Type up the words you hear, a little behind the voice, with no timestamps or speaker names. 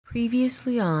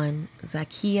Previously on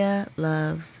Zakiya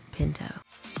Loves Pinto.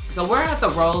 So we're at the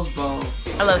Rose Bowl.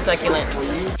 I love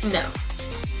succulents. No,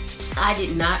 I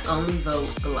did not only vote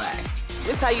black.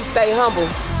 This how you stay humble.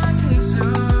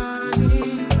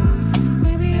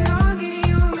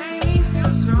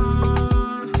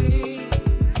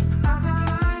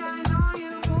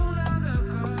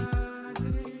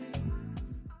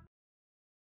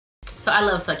 So I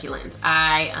love succulents.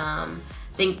 I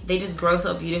think they just grow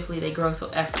so beautifully. They grow so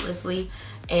effortlessly,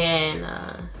 and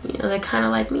you know, they're kind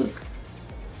of like me.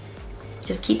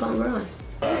 Just keep on growing.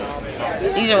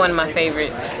 These are one of my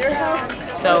favorites.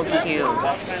 So cute.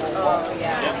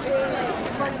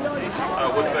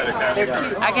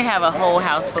 I could have a whole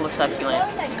house full of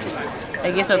succulents.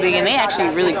 They get so big and they actually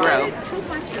really grow.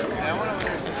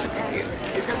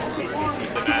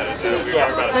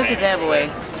 Look at that boy.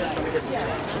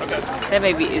 That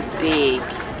baby is big.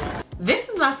 This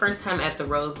is my first time at the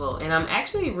Rose Bowl, and I'm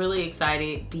actually really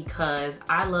excited because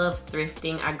I love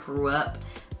thrifting. I grew up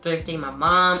thrifting. My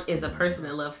mom is a person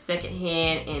that loves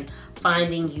secondhand and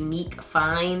finding unique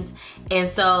finds, and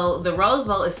so the Rose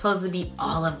Bowl is supposed to be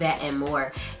all of that and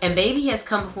more. And baby has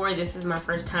come before. This is my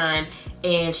first time,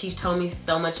 and she's told me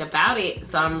so much about it,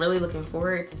 so I'm really looking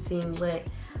forward to seeing what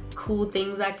cool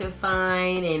things I could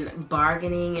find and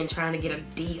bargaining and trying to get a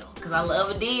deal, because I love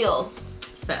a deal.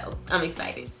 So I'm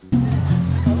excited.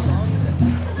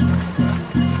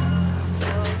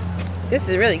 This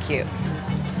is really cute.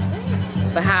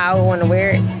 But how I would want to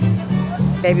wear it,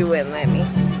 baby wouldn't let me.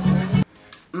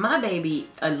 My baby,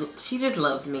 she just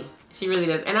loves me. She really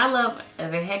does. And I love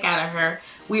the heck out of her.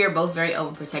 We are both very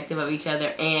overprotective of each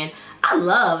other. And I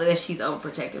love that she's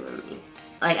overprotective of me.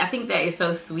 Like, I think that is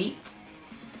so sweet.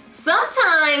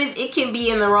 Sometimes it can be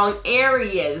in the wrong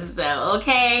areas though,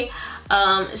 okay?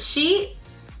 She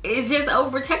is just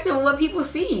overprotective of what people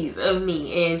sees of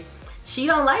me. And she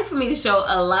don't like for me to show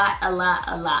a lot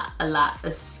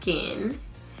of skin.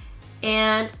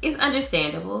 And it's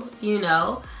understandable, you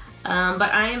know.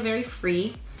 But I am very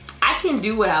free. I can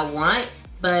do what I want,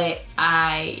 but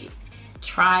I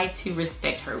try to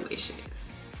respect her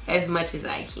wishes as much as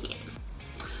I can.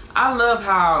 I love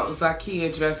how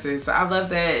Zakiya dresses. I love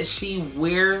that she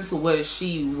wears what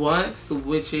she wants,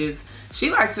 which is she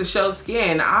likes to show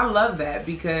skin. I love that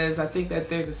because I think that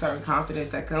there's a certain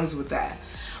confidence that comes with that.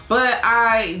 But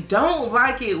I don't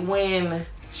like it when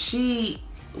she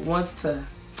wants to,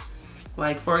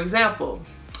 like, for example,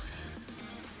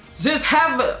 just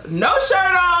have no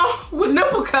shirt on with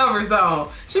nipple covers on.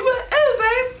 She'd be like, hey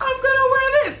babe, I'm gonna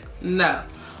wear this. No.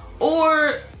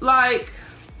 Or like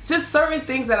just certain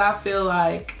things that I feel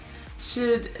like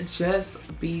should just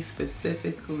be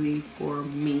specifically for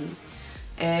me.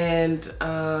 And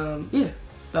yeah,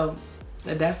 so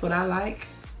that's what I like,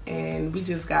 and we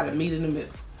just gotta meet in the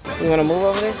middle. You wanna move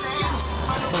over this?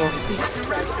 Come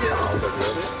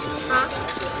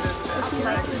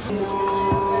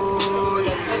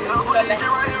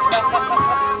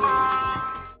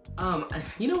on.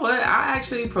 You know what? I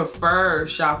actually prefer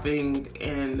shopping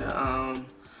in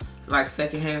like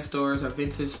secondhand stores or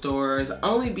vintage stores,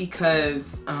 only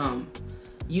because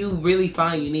you really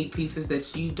find unique pieces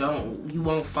that you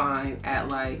won't find at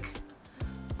like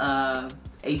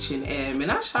H&M,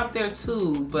 and I shop there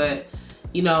too. But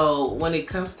you know, when it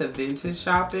comes to vintage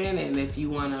shopping, and if you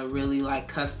want to really like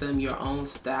custom your own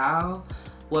style,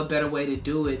 what better way to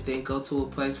do it than go to a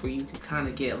place where you can kind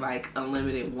of get like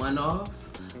unlimited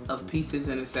one-offs of pieces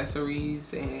and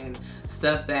accessories and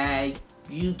stuff that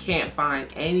you can't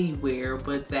find anywhere,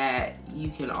 but that you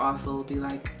can also be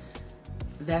like,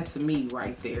 that's me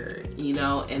right there, you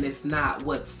know. And it's not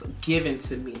what's given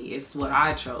to me, it's what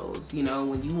I chose. You know,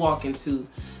 when you walk into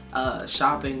a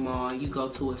shopping mall, you go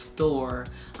to a store,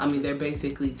 I mean, they're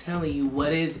basically telling you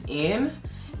what is in,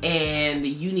 and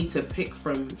you need to pick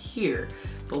from here.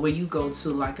 But when you go to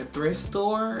like a thrift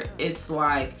store, it's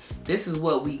like, this is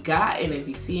what we got, and if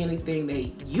you see anything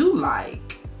that you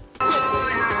like.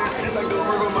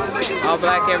 All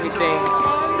black everything.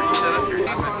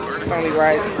 It's only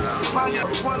right.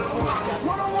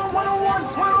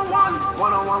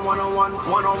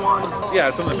 Yeah,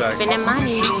 it's on the back. Spending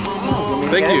money.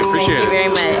 Thank you, appreciate it. Thank you very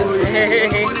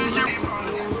much.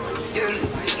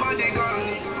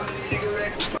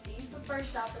 Do you prefer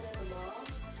shopping in the mall,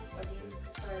 or do you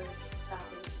prefer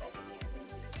shopping secondhand?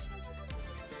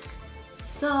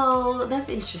 So that's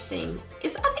interesting. I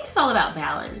think it's all about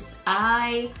balance.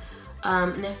 I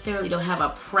necessarily don't have a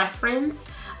preference.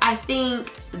 I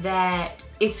think that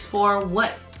it's for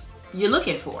what you're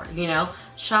looking for, you know.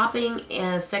 Shopping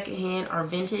in secondhand or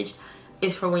vintage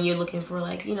is for when you're looking for,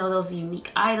 like, you know, those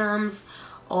unique items,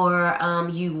 or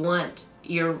you want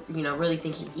you're, you know, really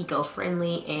thinking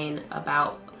eco-friendly and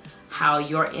about how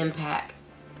your impact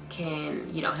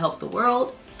can, you know, help the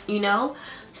world, you know.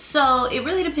 So it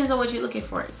really depends on what you're looking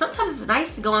for. Sometimes it's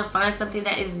nice to go and find something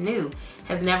that is new,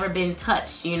 has never been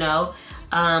touched, you know,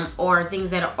 or things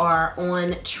that are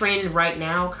on trend right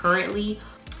now currently,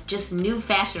 just new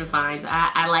fashion finds.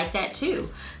 I like that too.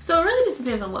 So it really just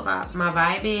depends on what my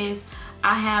vibe is.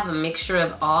 I have a mixture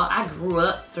of all. I grew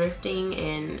up thrifting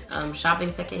and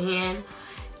shopping secondhand,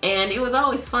 and it was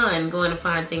always fun going to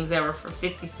find things that were for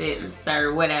 50 cents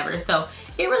or whatever. So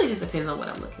it really just depends on what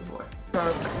I'm looking for.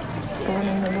 Let's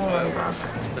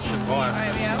just pause.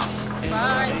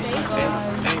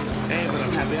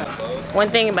 One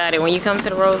thing about it, when you come to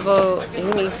the Rose Bowl,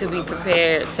 you need to be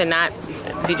prepared to not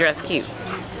be dressed cute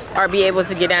or be able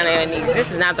to get down on your knees.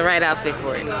 This is not the right outfit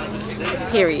for it,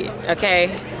 period, okay?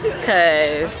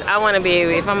 Because I want to be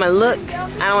able, if I'm going to look,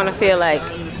 I don't want to feel like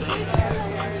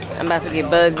I'm about to get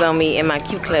bugs on me in my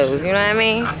cute clothes, you know what I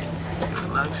mean?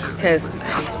 Because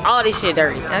all this shit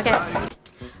dirty, okay?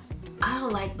 I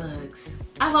don't like bugs.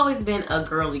 I've always been a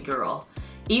girly girl.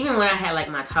 Even when I had like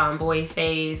my tomboy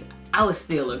phase, I was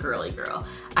still a girly girl.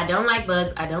 I don't like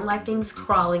bugs. I don't like things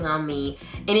crawling on me.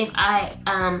 And if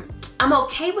I'm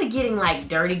okay with getting like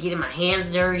dirty, getting my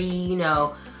hands dirty, you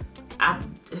know, I've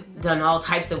done all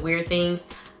types of weird things,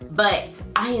 but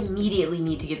I immediately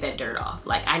need to get that dirt off.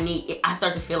 Like I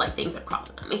start to feel like things are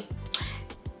crawling on me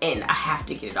and I have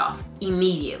to get it off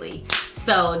immediately.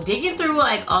 So digging through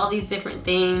like all these different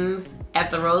things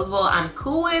at the Rose Bowl, I'm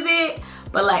cool with it,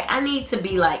 but like I need to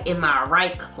be like in my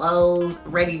right clothes,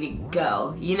 ready to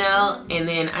go, you know? And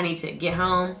then I need to get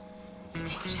home and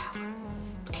take a shower.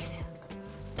 ASAP.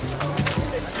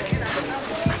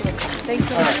 Thanks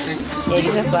so much. Yeah,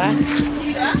 you can fly.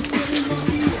 You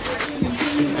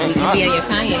can be on your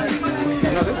Kanye.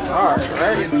 No, this is hard,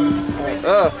 right?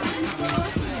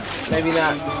 Maybe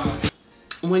not.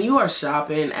 When you are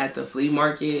shopping at the flea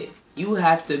market, you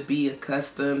have to be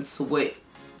accustomed to what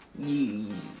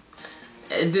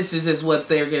this is just what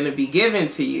they're going to be given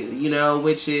to you, you know,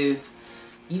 which is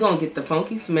you're going to get the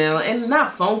funky smell, and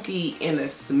not funky in a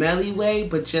smelly way,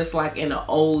 but just like in an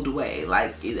old way.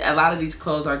 Like a lot of these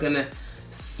clothes are going to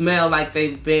smell like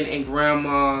they've been in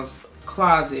grandma's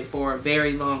closet for a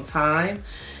very long time.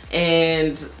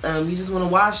 And you just want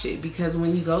to wash it, because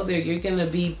when you go there, you're going to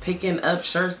be picking up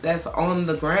shirts that's on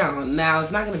the ground. Now, it's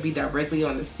not going to be directly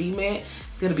on the cement.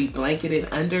 It's going to be blanketed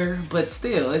under, but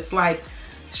still, it's like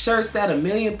shirts that a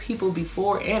million people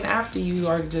before and after you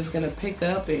are just going to pick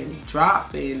up and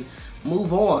drop and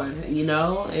move on, you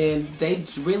know? And they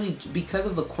really, because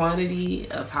of the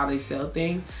quantity of how they sell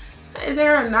things,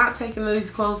 they're not taking these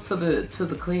clothes to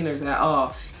the cleaners at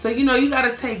all. So, you know, you got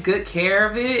to take good care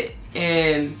of it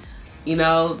and, you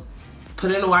know,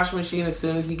 put it in the washing machine as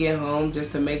soon as you get home,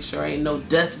 just to make sure ain't no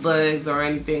dust bugs or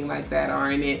anything like that are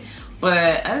in it.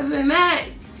 But other than that,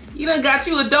 you done got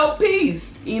you a dope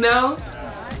piece, you know?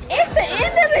 It's the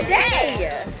end of the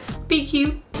day. Be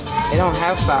cute. They don't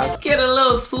have size. Get a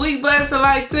little sweet busting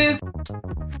like this.